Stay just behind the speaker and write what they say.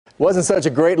Wasn't such a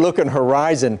great looking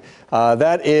horizon.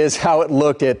 That is how it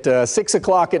looked at 6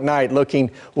 o'clock at night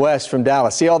looking west from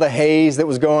Dallas. See all the haze that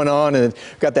was going on, and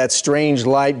got that strange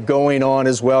light going on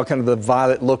as well, kind of the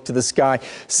violet look to the sky.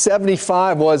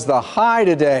 75 was the high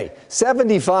today,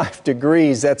 75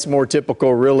 degrees. That's more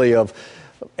typical really of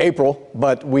April,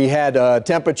 but we had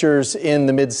temperatures in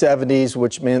the mid-70s,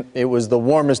 which meant it was the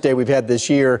warmest day we've had this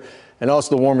year, and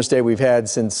also the warmest day we've had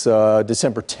since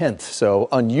December 10th. So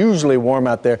unusually warm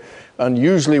out there,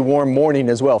 unusually warm morning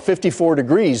as well. 54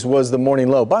 degrees was the morning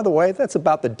low. By the way, that's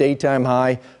about the daytime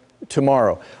high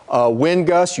tomorrow. Wind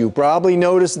gusts, you probably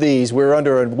noticed these. We're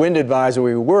under a wind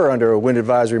advisory. We were under a wind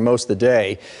advisory most of the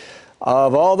day.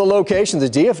 Of all the locations, the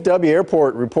DFW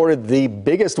airport reported the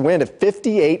biggest wind at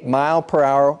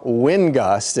 58-mile-per-hour wind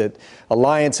gust. At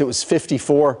Alliance, it was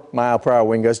 54-mile-per-hour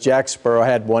wind gust. Jacksboro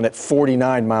had one at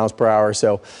 49 miles per hour.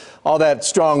 So all that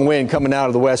strong wind coming out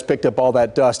of the west picked up all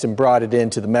that dust and brought it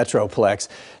into the Metroplex.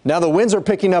 Now the winds are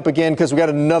picking up again because we got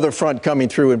another front coming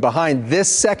through, and behind this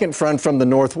second front from the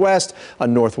northwest, a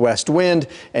northwest wind,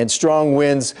 and strong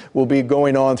winds will be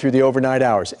going on through the overnight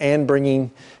hours and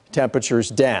bringing temperatures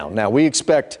down. Now we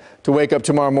expect to wake up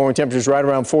tomorrow morning temperatures right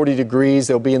around 40 degrees.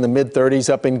 They'll be in the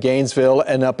mid-30s up in Gainesville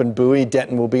and up in Bowie.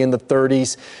 Denton will be in the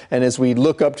 30s. And as we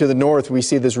look up to the north, we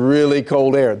see this really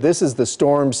cold air. This is the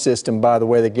storm system, by the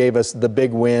way, that gave us the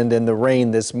big wind and the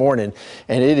rain this morning.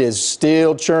 And it is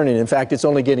still churning. In fact, it's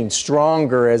only getting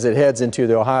stronger as it heads into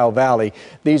the Ohio Valley.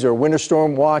 These are winter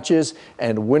storm watches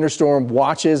and winter storm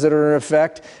watches that are in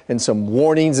effect, and some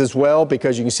warnings as well,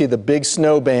 because you can see the big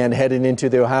snow band heading into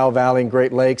the Ohio Valley and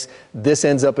Great Lakes. This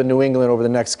ends up in New England over the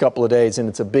next couple of days, and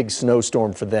it's a big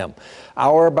snowstorm for them.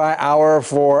 Hour by hour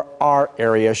for our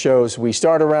area shows we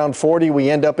start around 40, we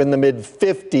end up in the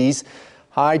mid-50s.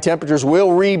 High temperatures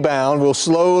will rebound. We'll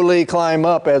slowly climb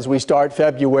up as we start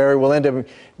February. We'll end up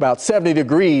about 70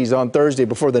 degrees on Thursday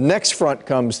before the next front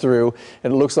comes through,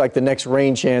 and it looks like the next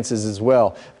rain chances as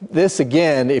well. This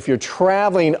again, if you're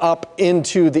traveling up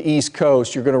into the East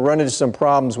Coast, you're going to run into some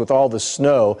problems with all the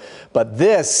snow. But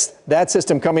that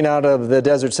system coming out of the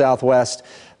desert Southwest,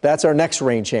 that's our next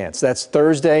rain chance. That's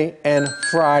Thursday and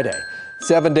Friday.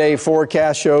 7-day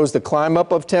forecast shows the climb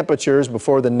up of temperatures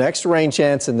before the next rain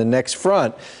chance in the next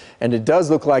front. And it does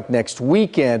look like next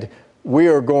weekend we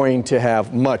are going to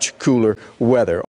have much cooler weather.